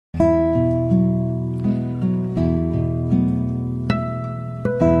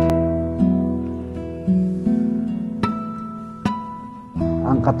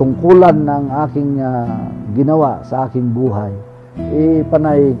tungkulan ng aking ginawa sa aking buhay,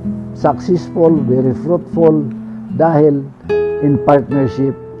 panay successful, very fruitful, dahil in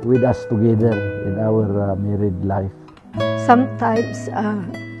partnership with us together in our married life. Sometimes,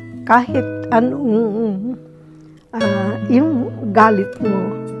 kahit anong yung galit mo,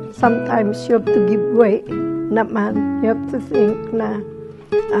 sometimes you have to give way naman. You have to think na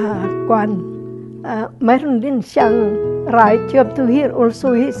mayroon din siyang right. You have to hear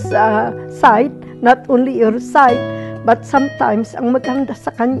also his side, not only your side, but sometimes ang maganda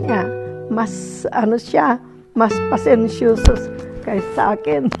sa kanya, mas mas pasensyoso kaysa sa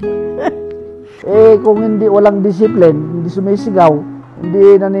akin. Kung walang discipline, hindi sumisigaw,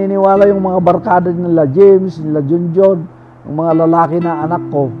 hindi naniniwala yung mga barkada nila James, nila Junjun, yung mga lalaki na anak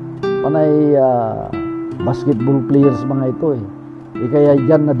ko, panay basketball players mga ito kaya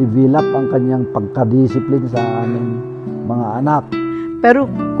dyan na-develop ang kanyang pagka-discipline sa aming mga anak. Pero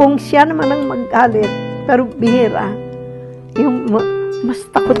kung siya naman ang magalit, pero bihira, yung mas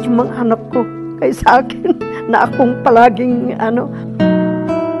takot yung mga anak ko kaysa akin na akong palaging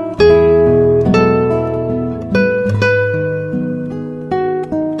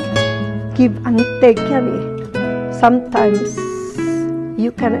give and take yan Sometimes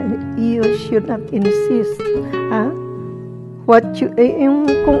you should not insist.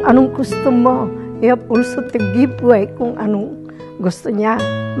 Kung anong gusto mo, you have also to give way kung anong gusto niya.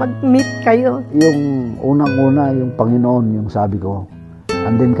 Mag-meet kayo. Yung unang-una, yung Panginoon, yung sabi ko,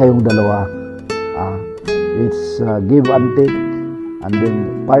 andin kayong dalawa. It's give and take, and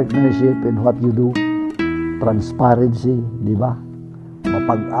then partnership in what you do, transparency, di ba?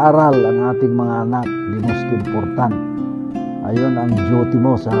 Mapag-aral ang ating mga anak, the most important. Ayun ang duty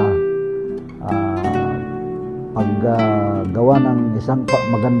mo sa paggawa ng isang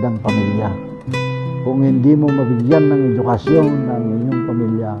magandang pamilya. Kung hindi mo mabigyan ng edukasyon ng inyong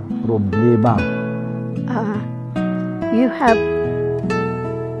pamilya, problema. You have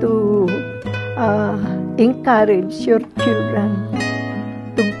to encourage your children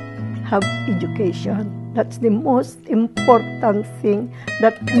to have education. That's the most important thing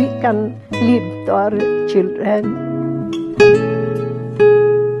that we can leave to our children.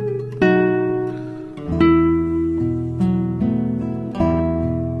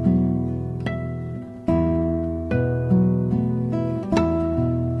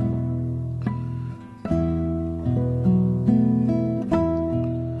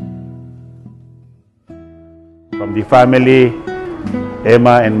 From the family,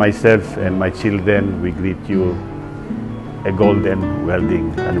 Emma and myself and my children, we greet you a golden wedding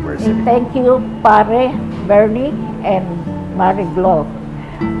anniversary. Thank you, Pare, Bernie, and Mariglo,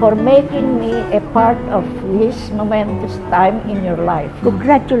 for making me a part of this momentous time in your life.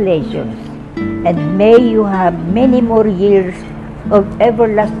 Congratulations, and may you have many more years of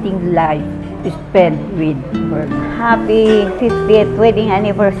everlasting life to spend with Bernie. Happy 50th wedding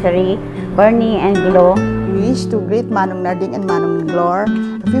anniversary, Bernie and Glo. Wish to greet Manong Narding and Manong Glor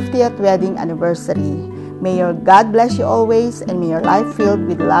 50th wedding anniversary. May your God bless you always and may your life filled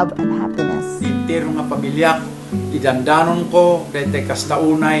with love and happiness. Intero nga pamilya, idandanon ko dete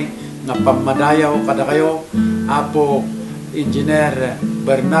kastaunay nga pamadayaw kada kayo apo Engineer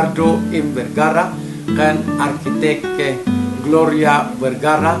Bernardo M. Vergara kan Arkitek Gloria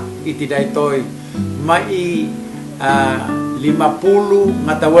Vergara iti daytoy mai 50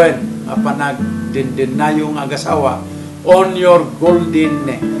 nga tawen nga panag dindinayo nga agasawa on your golden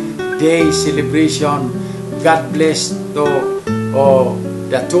day celebration. God bless to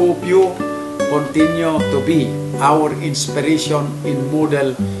the two of you. Continue to be our inspiration and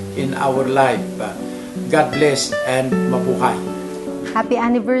model in our life. God bless and mabuhay. Happy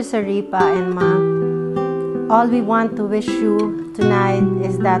anniversary, Pa and Ma. All we want to wish you tonight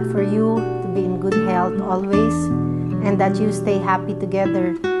is that for you to be in good health always and that you stay happy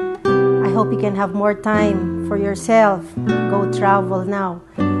together. I hope you can have more time for yourself. Go travel now.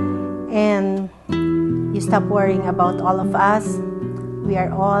 And you stop worrying about all of us. We are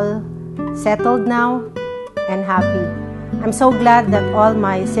all settled now and happy. I'm so glad that all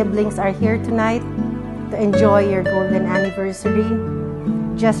my siblings are here tonight to enjoy your golden anniversary.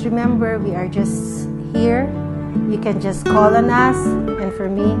 Just remember, we are just here. You can just call on us. And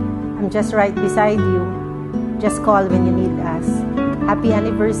for me, I'm just right beside you. Just call when you need us. Happy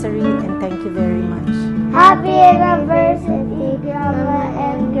anniversary and thank you very much. Happy anniversary, Grandma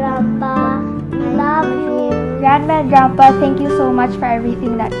and Grandpa. We love you. Grandma and Grandpa, thank you so much for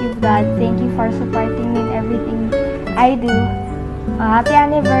everything that you've done. Thank you for supporting me in everything I do. Happy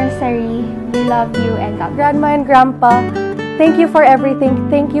anniversary. We love you and God. Grandma and Grandpa, Thank you for everything.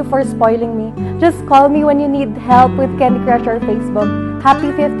 Thank you for spoiling me. Just call me when you need help with Candy Crush or Facebook. Happy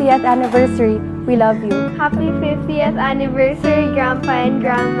 50th anniversary. We love you. Happy 50th anniversary, Grandpa and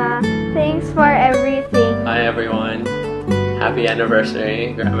Grandma. Thanks for everything. Hi everyone. Happy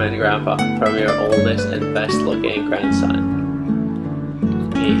anniversary, Grandma and Grandpa, from your oldest and best looking grandson.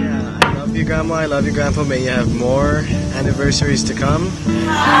 Me. Yeah, I love you, Grandma. I love you, Grandpa. May you have more anniversaries to come.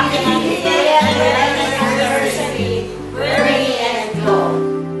 Happy 50th anniversary.